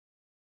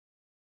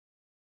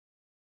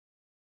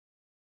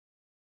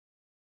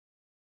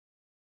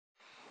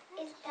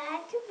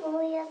to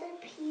bully other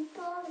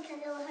people because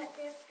it will hurt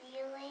their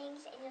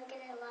feelings and you'll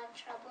get in a lot of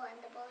trouble and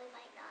the bully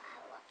might not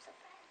have lots of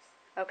friends.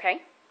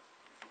 Okay.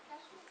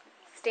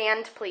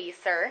 Stand, please,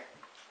 sir.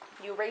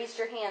 You raised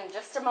your hand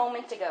just a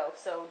moment ago,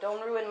 so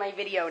don't ruin my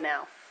video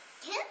now.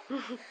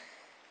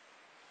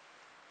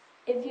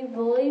 If you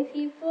bully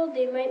people,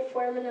 they might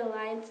form an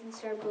alliance and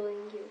start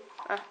bullying you.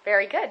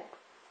 Very good.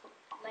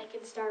 Like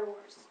in Star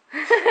Wars.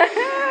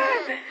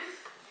 If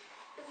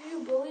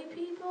you bully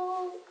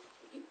people,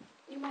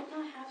 you might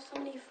not have so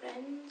many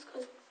friends,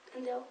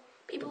 and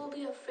people will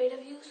be afraid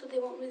of you, so they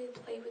won't really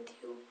play with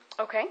you.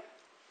 Okay.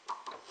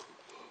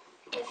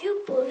 If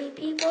you bully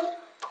people...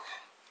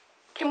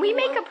 Can we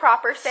make a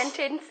proper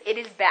sentence? It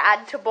is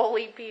bad to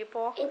bully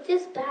people. It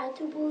is bad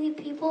to bully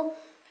people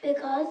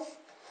because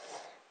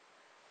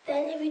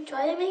then if you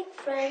try to make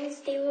friends,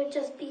 they will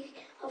just be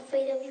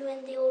afraid of you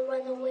and they will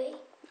run away.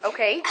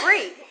 Okay,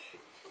 great.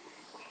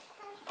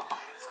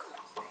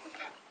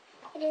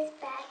 It is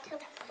bad to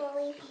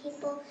bully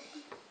people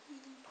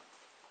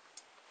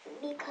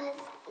because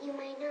you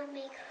might not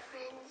make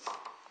friends.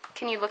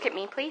 Can you look at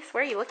me, please?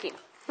 Where are you looking?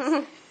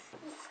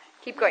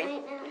 Keep going.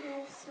 You might not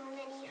have so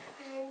many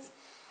friends,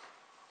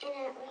 and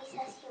at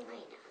recess you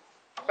might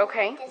not. You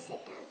Okay. have to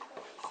sit down for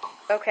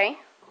recess. Okay.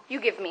 You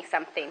give me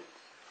something.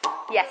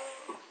 Yes.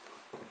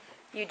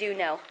 You do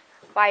know.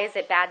 Why is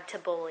it bad to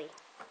bully?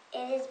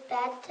 It is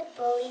bad to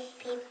bully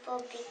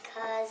people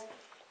because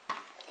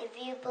if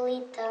you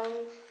bully them,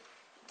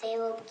 they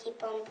will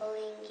keep on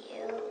bullying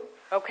you.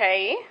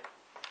 Okay.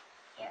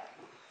 Yeah.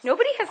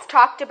 Nobody has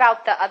talked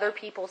about the other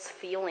people's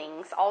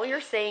feelings. All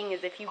you're saying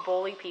is if you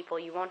bully people,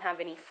 you won't have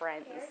any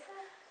friends.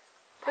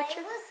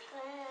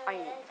 I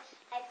know.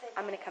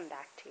 I'm going to come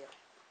back to you.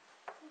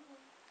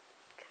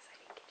 Because I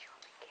didn't get you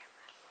on my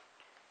camera.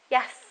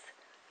 Yes.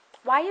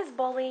 Why is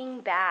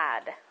bullying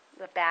bad?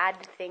 A bad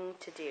thing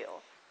to do?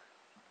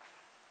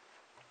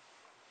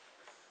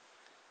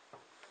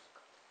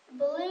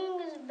 Bullying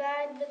is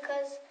bad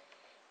because...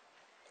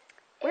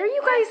 Where are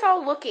you guys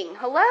all looking?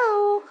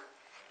 Hello?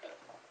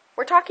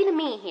 We're talking to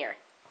me here.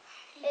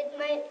 It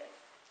might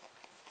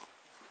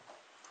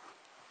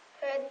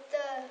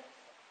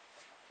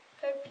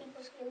hurt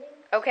people's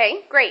feelings.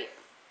 Okay, great.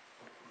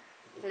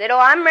 Little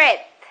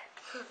Amrit.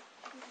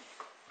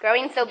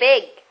 Growing so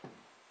big.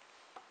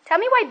 Tell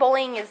me why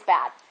bullying is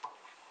bad.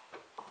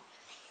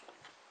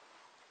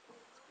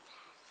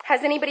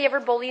 Has anybody ever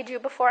bullied you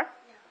before?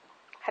 No.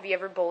 Have you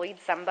ever bullied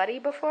somebody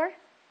before?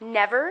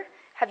 Never?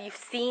 Have you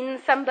seen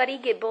somebody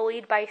get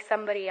bullied by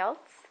somebody else?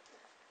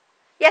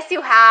 Yes,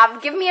 you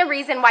have. Give me a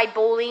reason why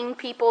bullying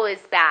people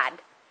is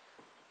bad.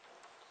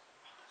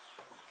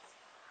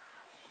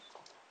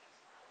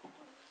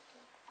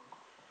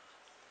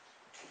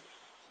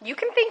 You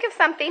can think of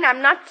something.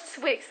 I'm not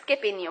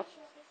skipping you.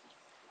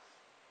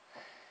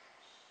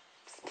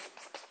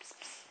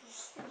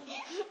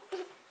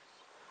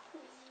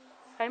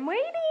 I'm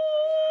waiting.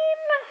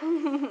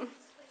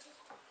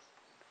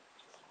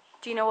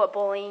 Do you know what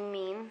bullying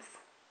means?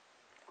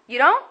 You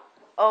don't?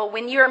 Oh,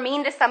 when you're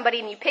mean to somebody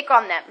and you pick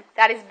on them,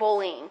 that is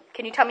bullying.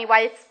 Can you tell me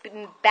why it's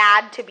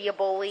bad to be a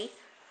bully?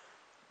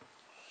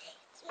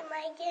 You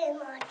might get in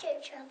lots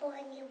of trouble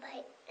and you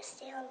might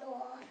stay on the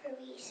wall for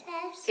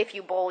recess. If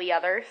you bully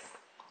others.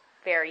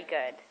 Very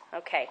good.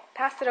 Okay,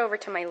 pass it over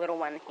to my little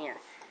one here.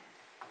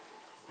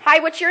 Hi,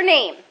 what's your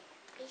name?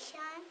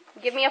 Ishan.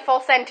 Give me a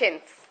full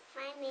sentence.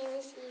 My name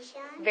is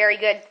Ishan. Very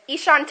good.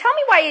 Ishan, tell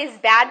me why it is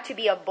bad to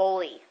be a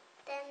bully.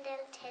 Then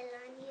they'll tell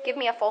on you. Give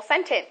me a full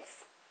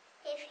sentence.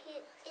 If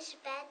it's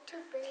bad to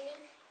bully,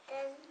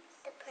 then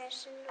the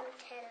person will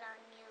tell on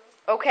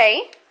you.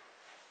 Okay.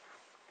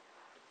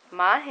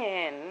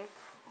 Mahin.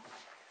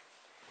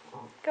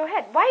 Go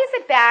ahead. Why is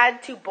it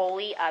bad to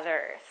bully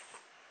others?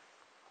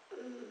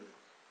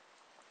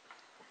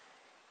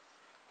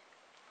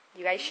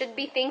 You guys should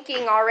be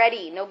thinking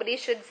already. Nobody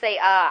should say,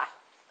 ah.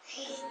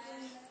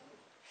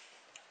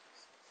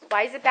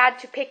 Why is it bad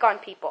to pick on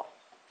people?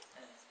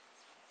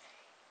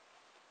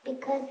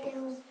 Because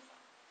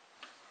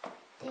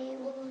they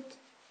will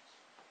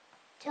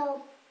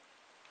tell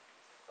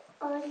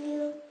on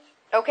you.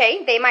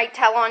 Okay, they might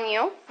tell on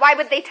you. Why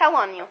would they tell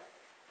on you?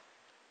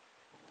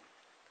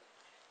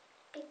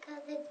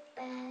 Because it's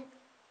bad.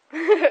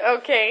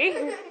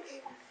 Okay.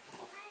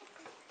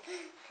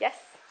 Yes?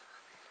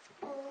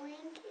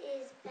 Bullying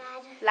is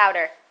bad.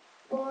 Louder.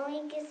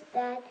 Bullying is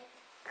bad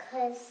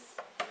because...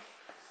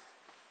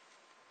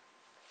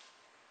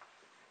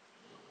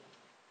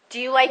 Do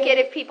you like it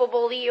if people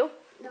bully you?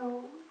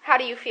 No. How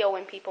do you feel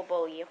when people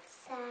bully you?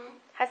 Sad.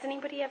 Has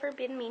anybody ever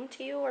been mean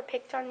to you or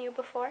picked on you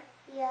before?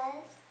 Yes.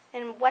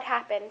 And what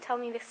happened? Tell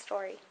me this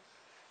story.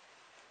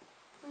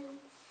 When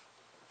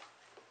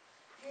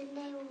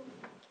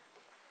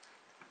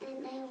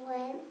I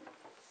went...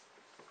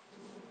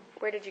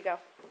 Where did you go?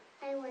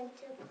 I went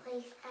to a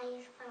place,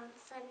 I found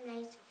some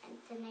nice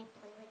friends and I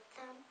played with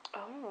them.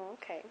 Oh,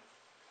 okay.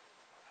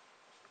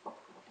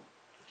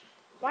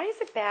 Why is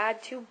it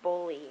bad to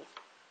bully?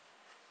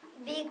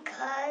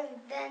 Because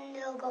then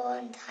they'll go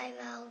on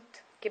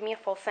timeout. Give me a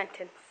full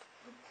sentence.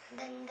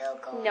 Then they'll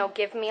go. No,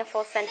 give me a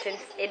full sentence.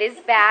 It is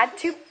bad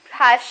to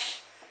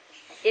hush.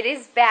 It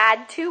is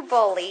bad to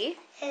bully.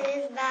 It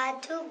is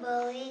bad to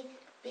bully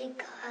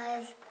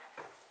because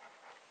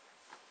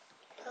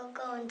they'll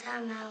go in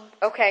timeout.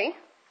 Okay.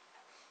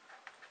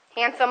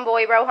 Handsome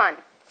boy Rohan.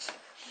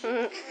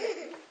 It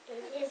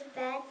is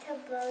bad to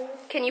bully.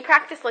 Can you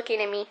practice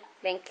looking at me?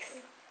 Thanks.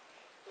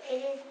 It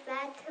is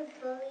bad to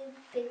bully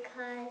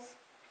because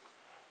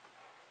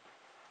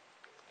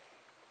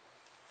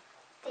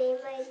they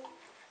might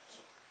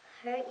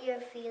hurt your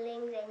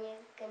feelings and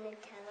you're going to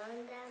tell on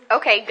them.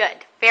 Okay,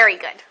 good. Very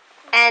good.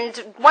 And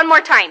one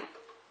more time.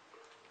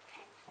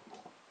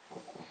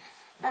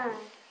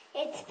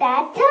 It's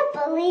bad to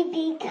bully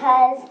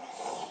because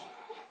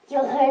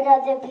you'll hurt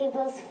other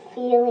people's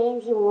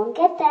feelings. You won't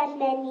get that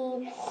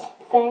many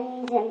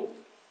friends and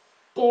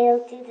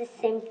they'll do the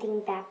same thing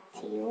back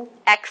to you.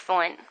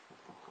 Excellent.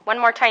 One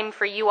more time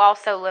for you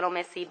also, little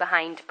Missy,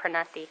 behind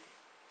Pranati.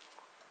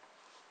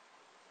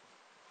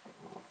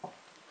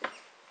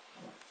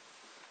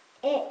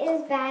 It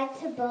is bad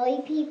to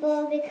bully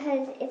people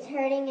because it's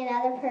hurting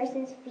another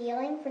person's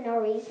feeling for no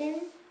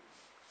reason.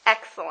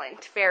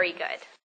 Excellent. Very good.